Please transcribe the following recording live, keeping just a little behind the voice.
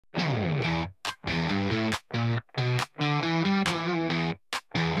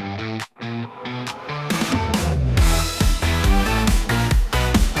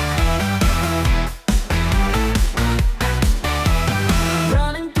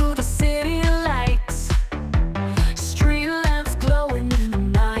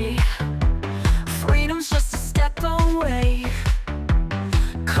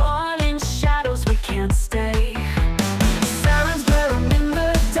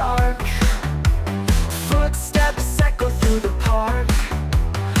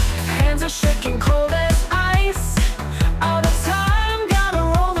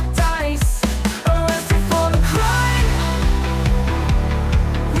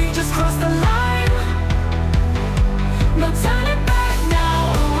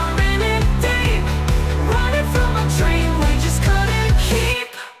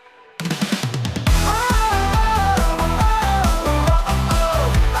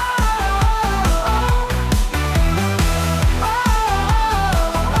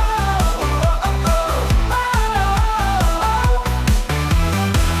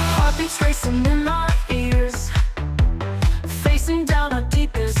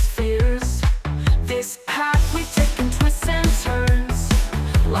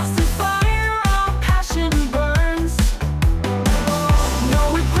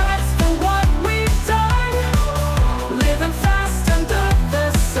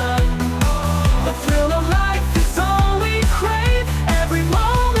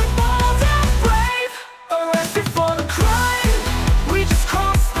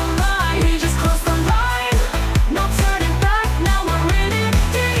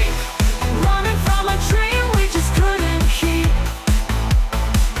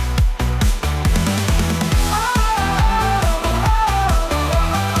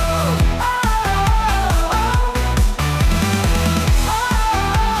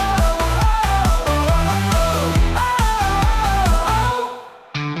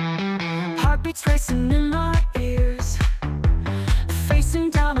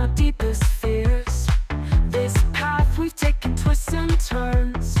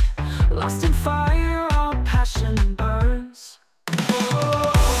turns. Lost in fire, our passion burns.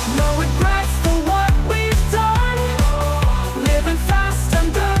 No regrets for what we've done. Living fast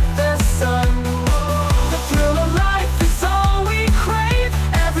under the sun. The thrill of life is all we crave.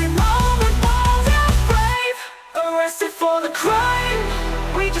 Every moment bold and brave. Arrested for the crime,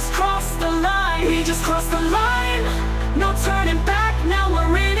 we just crossed the line. We just crossed the line. No turning back, now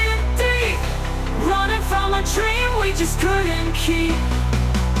we're in it deep. Running from a dream we just couldn't keep.